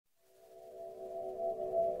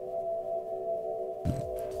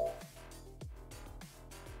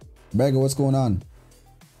Beggar, what's going on?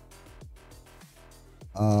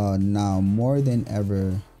 Now more than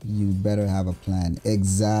ever, you better have a plan.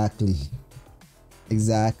 Exactly.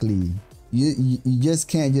 Exactly. You just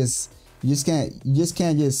can't just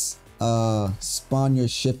spawn your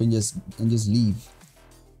ship and just leave.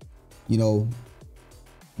 You know,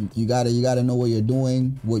 you gotta know what you're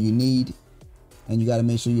doing, what you need, and you gotta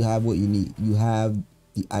make sure you have what you need. You have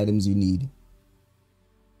the items you need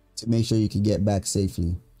to make sure you can get back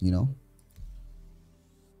safely, you know?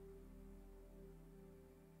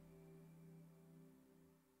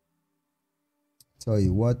 Tell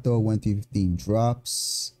you what though, when T15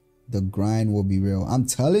 drops, the grind will be real. I'm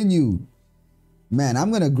telling you, man,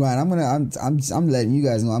 I'm gonna grind. I'm letting you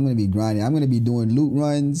guys know I'm gonna be grinding. I'm gonna be doing loot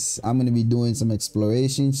runs. I'm gonna be doing some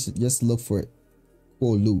explorations. Just look for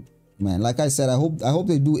cool loot, man. Like I said, I hope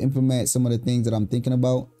they do implement some of the things that I'm thinking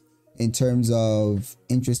about in terms of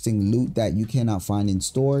interesting loot that you cannot find in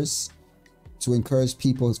stores, to encourage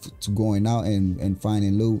people to going out and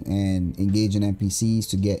finding loot and engaging NPCs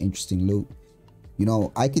to get interesting loot. You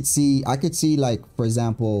know, I could see like, for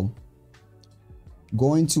example,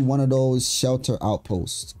 going to one of those shelter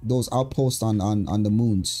outposts, those outposts on the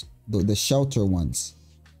moons, the shelter ones,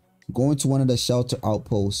 going to one of the shelter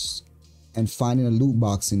outposts and finding a loot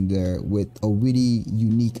box in there with a really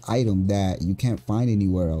unique item that you can't find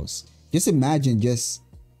anywhere else. Just imagine just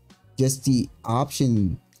the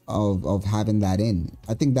option of having that in.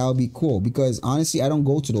 I think that would be cool, because honestly, I don't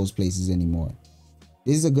go to those places anymore.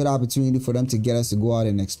 This is a good opportunity for them to get us to go out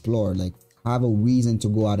and explore, like have a reason to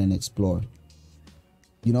go out and explore.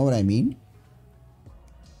 You know what I mean?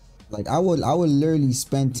 Like I would literally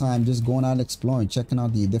spend time just going out exploring, checking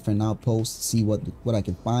out the different outposts, see what I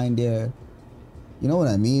can find there. You know what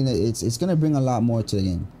I mean? It's gonna bring a lot more to the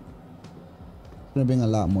game. It's gonna bring a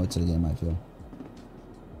lot more to the game, I feel.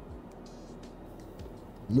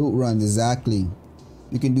 Loot runs, exactly.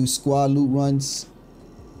 You can do squad loot runs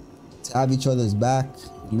to have each other's back,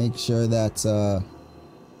 make sure that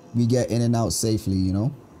we get in and out safely, you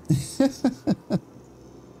know?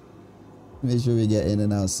 Make sure we get in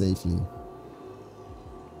and out safely.